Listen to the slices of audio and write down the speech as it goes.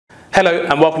Hello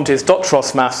and welcome to this Dr.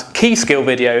 Ross Maths key skill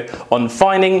video on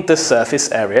finding the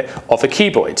surface area of a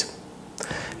cuboid.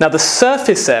 Now the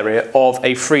surface area of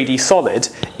a 3D solid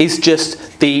is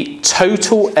just the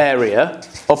total area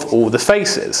of all the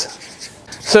faces.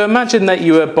 So imagine that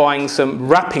you were buying some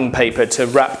wrapping paper to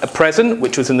wrap a present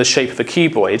which was in the shape of a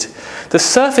cuboid. The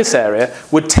surface area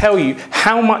would tell you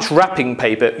how much wrapping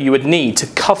paper you would need to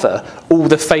cover all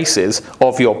the faces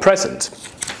of your present.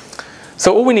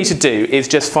 So all we need to do is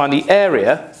just find the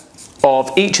area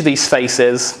of each of these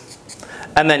faces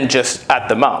and then just add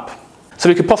them up. So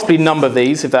we could possibly number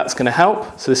these if that's going to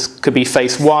help. So this could be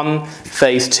face 1,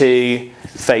 face 2,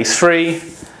 face 3.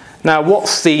 Now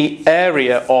what's the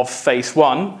area of face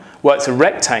 1? Well, it's a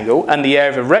rectangle, and the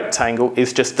area of a rectangle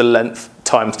is just the length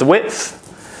times the width.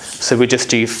 So we just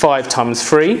do 5 times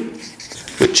 3,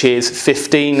 which is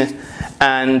 15,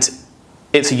 and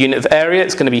it's a unit of area.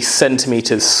 It's going to be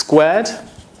centimetres squared.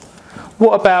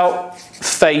 What about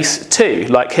face 2,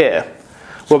 like here?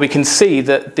 Well, we can see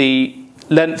that the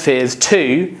length here is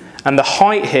 2, and the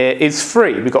height here is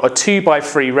 3. We've got a 2 by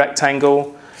 3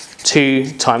 rectangle.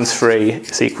 2 times 3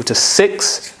 is equal to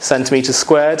 6 centimetres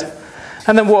squared.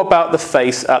 And then what about the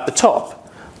face at the top?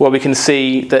 Well, we can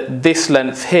see that this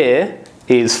length here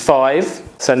is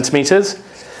 5 centimetres,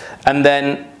 and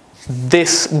then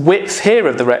this width here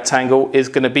of the rectangle is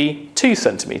going to be 2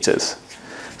 centimetres.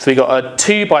 So we've got a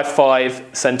 2 by 5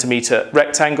 centimetre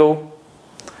rectangle,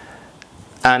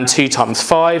 and 2 times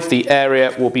 5, the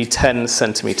area will be 10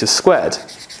 centimetres squared.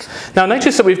 Now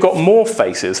notice that we've got more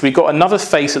faces. We've got another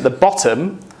face at the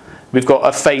bottom, we've got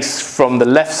a face from the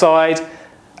left side,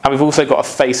 and we've also got a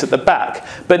face at the back.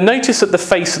 But notice that the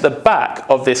face at the back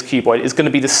of this cuboid is going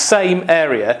to be the same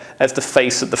area as the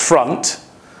face at the front.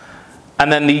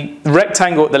 And then the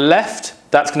rectangle at the left,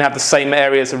 that's going to have the same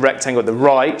area as the rectangle at the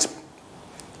right,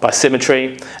 by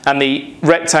symmetry. And the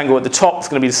rectangle at the top is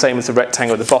going to be the same as the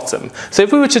rectangle at the bottom. So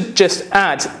if we were to just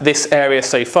add this area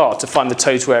so far to find the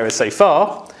total area so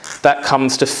far, that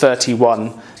comes to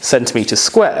 31 centimetres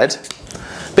squared.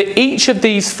 But each of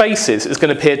these faces is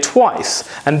going to appear twice.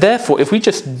 And therefore, if we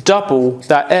just double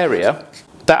that area,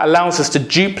 that allows us to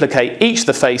duplicate each of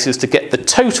the faces to get the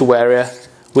total area,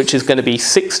 which is going to be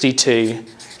 62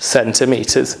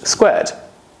 centimetres squared.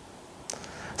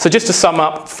 So just to sum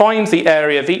up, find the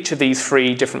area of each of these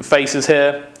 3 different faces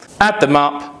here, add them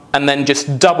up, and then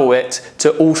just double it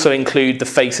to also include the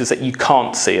faces that you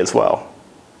can't see as well.